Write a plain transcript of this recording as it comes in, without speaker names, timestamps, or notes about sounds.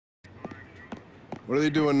What are they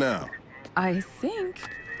doing now? I think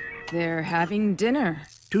they're having dinner.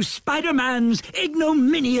 To Spider-Man's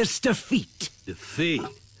ignominious defeat. Defeat?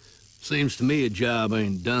 Seems to me a job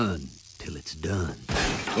ain't done till it's done.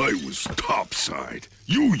 I was topside.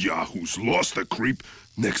 You yahoos lost the creep.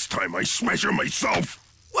 Next time I smash her myself.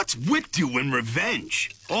 What's with you and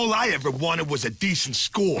revenge? All I ever wanted was a decent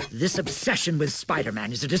score. This obsession with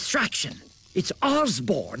Spider-Man is a distraction. It's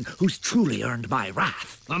Osborn who's truly earned my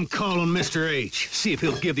wrath. I'm calling Mr. H. See if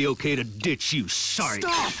he'll give the okay to ditch you, sorry.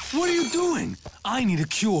 Stop! What are you doing? I need a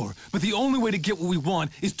cure, but the only way to get what we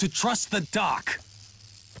want is to trust the doc.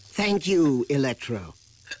 Thank you, Electro.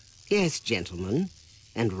 Yes, gentlemen,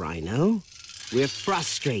 and Rhino, we're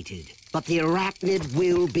frustrated, but the arachnid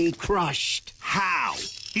will be crushed. How?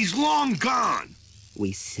 He's long gone.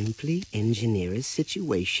 We simply engineer a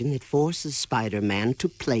situation that forces Spider-Man to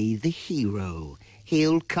play the hero.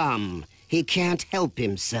 He'll come. He can't help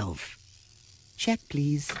himself. Check,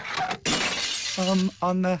 please.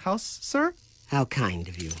 On the house, sir? How kind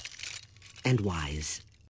of you. And wise.